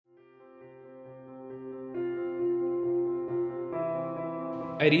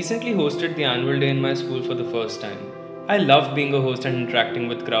I recently hosted the annual day in my school for the first time. I loved being a host and interacting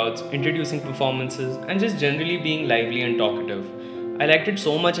with crowds, introducing performances, and just generally being lively and talkative. I liked it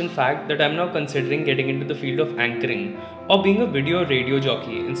so much, in fact, that I'm now considering getting into the field of anchoring or being a video or radio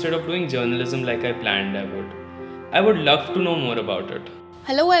jockey instead of doing journalism like I planned I would. I would love to know more about it.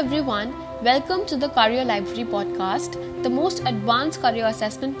 Hello everyone, welcome to the Career Library podcast, the most advanced career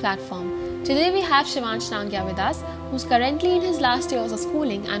assessment platform. Today we have Shivansh Nangya with us, who's currently in his last years of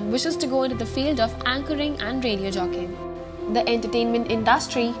schooling and wishes to go into the field of anchoring and radio jockeying. The entertainment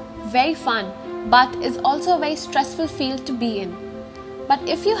industry, very fun, but is also a very stressful field to be in. But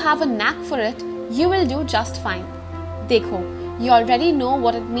if you have a knack for it, you will do just fine. Dekho, you already know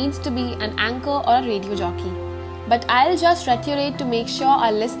what it means to be an anchor or a radio jockey. But I'll just reiterate to make sure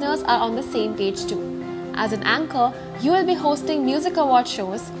our listeners are on the same page too. As an anchor, you will be hosting music award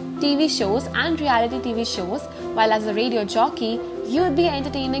shows, TV shows and reality TV shows, while as a radio jockey, you will be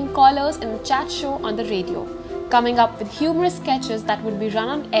entertaining callers in a chat show on the radio, coming up with humorous sketches that would be run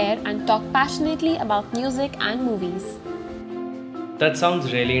on air and talk passionately about music and movies. That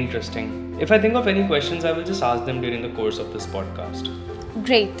sounds really interesting. If I think of any questions, I will just ask them during the course of this podcast.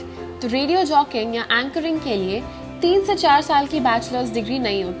 Great. तो radio jockeying या anchoring के लिए 3 से 4 साल की bachelors degree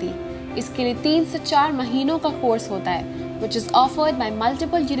नहीं होती. इसके लिए 3 से 4 महीनों का कोर्स होता है, which is offered by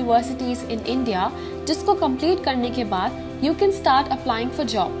multiple universities in India, जिसको complete करने के बाद you can start applying for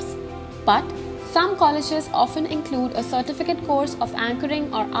jobs. But some colleges often include a certificate course of anchoring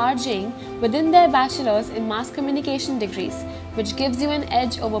or RJing within their bachelor's in mass communication degrees, which gives you an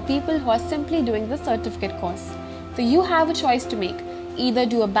edge over people who are simply doing the certificate course. So you have a choice to make. Either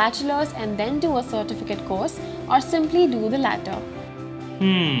do a bachelor's and then do a certificate course or simply do the latter.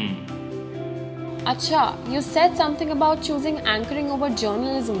 Acha, you said something about choosing anchoring over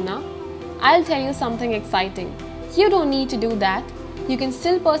journalism, na? I'll tell you something exciting. You don't need to do that. You can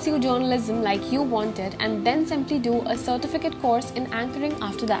still pursue journalism like you wanted and then simply do a certificate course in anchoring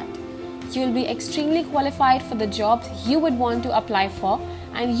after that. You'll be extremely qualified for the jobs you would want to apply for,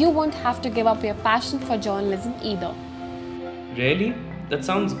 and you won't have to give up your passion for journalism either. Really? That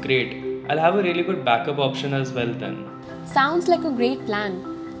sounds great. I'll have a really good backup option as well then. Sounds like a great plan.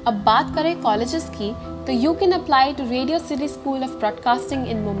 अब बात करें colleges की, तो you can apply to Radio City School of Broadcasting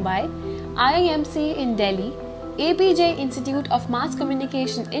in Mumbai, IIMC in Delhi, APJ Institute of Mass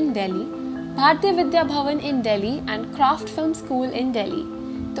Communication in Delhi, Bharatiya Vidya Bhavan in Delhi and Craft Film School in Delhi.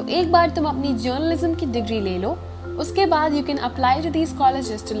 तो एक बार तुम अपनी journalism की degree ले लो, उसके बाद you can apply to these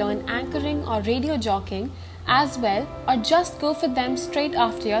colleges to learn anchoring or radio jockeying as well, or just go for them straight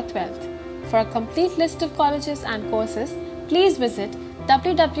after your 12th. For a complete list of colleges and courses, please visit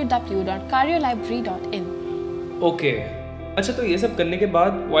www.careerlibrary.in. Okay. अच्छा, तो ये सब करने के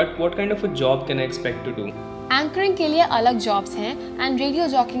बाद what kind of a job can I expect to do? Anchoring के लिए अलग jobs हैं and radio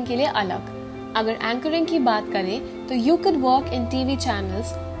jockeying के लिए अलग. अगर anchoring की बात करें तो you could work in TV channels,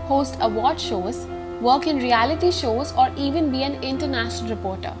 host award shows, work in reality shows or even be an international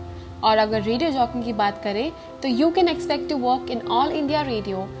reporter. और अगर रेडियो जॉकिंग की बात करें तो you can expect to work in All India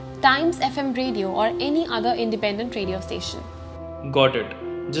Radio, Times FM Radio or any other independent radio station. Got it.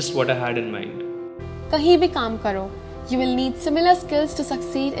 Just what I had in mind. कहीं भी काम करो, you will need similar skills to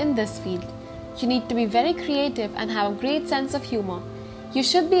succeed in this field. You need to be very creative and have a great sense of humor. You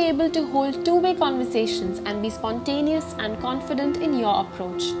should be able to hold two-way conversations and be spontaneous and confident in your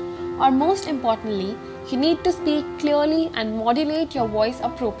approach. Or most importantly, you need to speak clearly and modulate your voice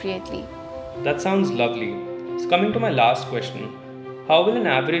appropriately. That sounds lovely. So coming to my last question, how will an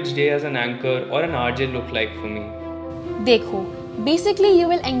average day as an anchor or an RJ look like for me? Dekho, basically you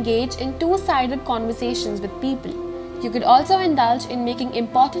will engage in two-sided conversations with people. You could also indulge in making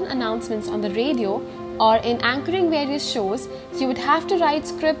important announcements on the radio, or in anchoring various shows. You would have to write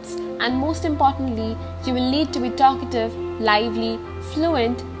scripts, and most importantly, you will need to be talkative, lively,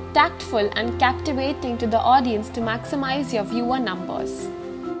 fluent, tactful and captivating to the audience to maximize your viewer numbers.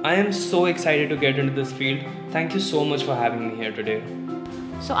 I am so excited to get into this field. Thank you so much for having me here today.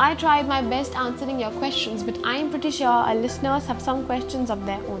 So I tried my best answering your questions, but I am pretty sure our listeners have some questions of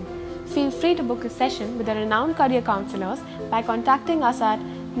their own. Feel free to book a session with the renowned career counselors by contacting us at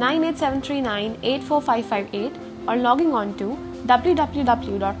 98739-84558 or logging on to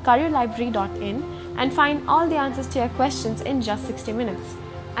www.careerlibrary.in and find all the answers to your questions in just 60 minutes.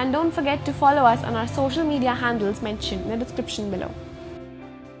 And don't forget to follow us on our social media handles mentioned in the description below.